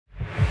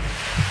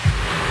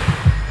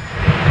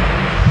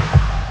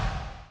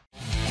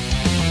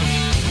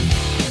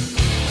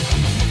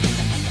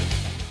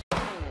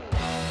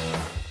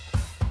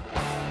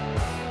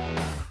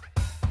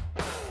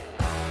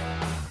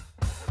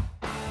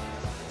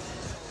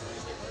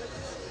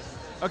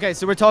Okay,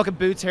 so we're talking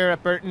boots here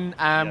at Burton,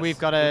 and Yes. we've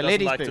got a Who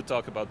ladies' doesn't like boot. to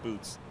talk about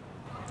boots?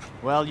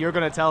 Well, you're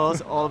going to tell us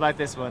all about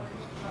this one.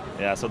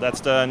 Yeah, so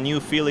that's the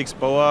new Felix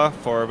Boa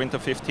for Winter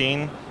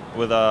 15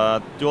 with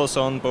a dual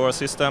zone Boa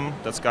system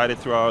that's guided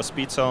through our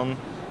speed zone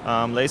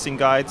lacing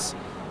guides.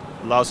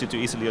 Allows you to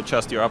easily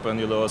adjust your upper and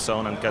your lower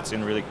zone and gets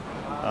you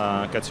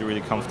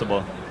really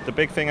comfortable. The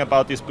big thing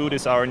about this boot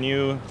is our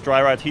new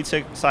dry ride heat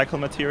cycle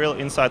material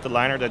inside the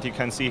liner that you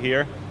can see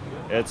here.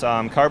 It's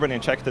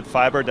carbon-injected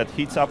fiber that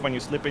heats up when you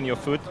slip in your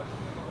foot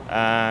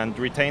and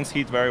retains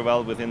heat very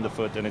well within the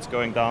foot, and it's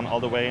going down all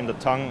the way in the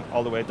tongue,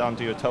 all the way down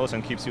to your toes,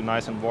 and keeps you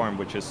nice and warm,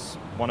 which is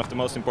one of the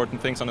most important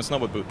things on a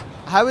snowboard boot.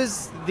 How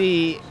is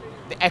the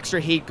extra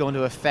heat going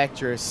to affect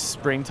your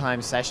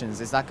springtime sessions?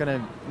 Is that going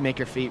to make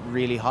your feet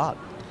really hot?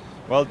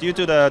 Well, due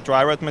to the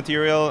dry ride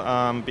material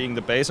being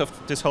the base of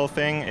this whole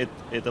thing,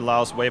 it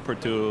allows vapor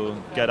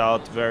to get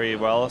out very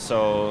well,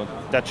 so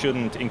that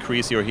shouldn't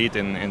increase your heat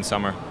in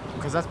summer.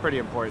 Because that's pretty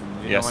important.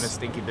 You don't want a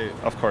stinky boot.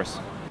 Of course.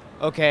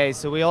 Okay,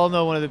 so we all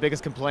know one of the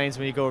biggest complaints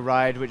when you go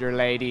ride with your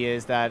lady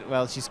is that,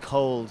 well, she's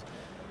cold.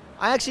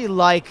 I actually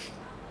like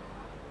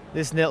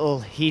this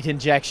little heat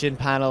injection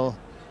panel,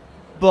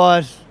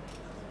 but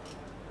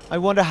I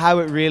wonder how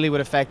it really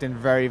would affect in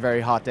very,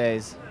 very hot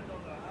days.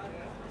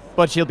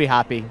 But she'll be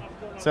happy,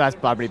 so that's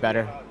probably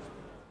better.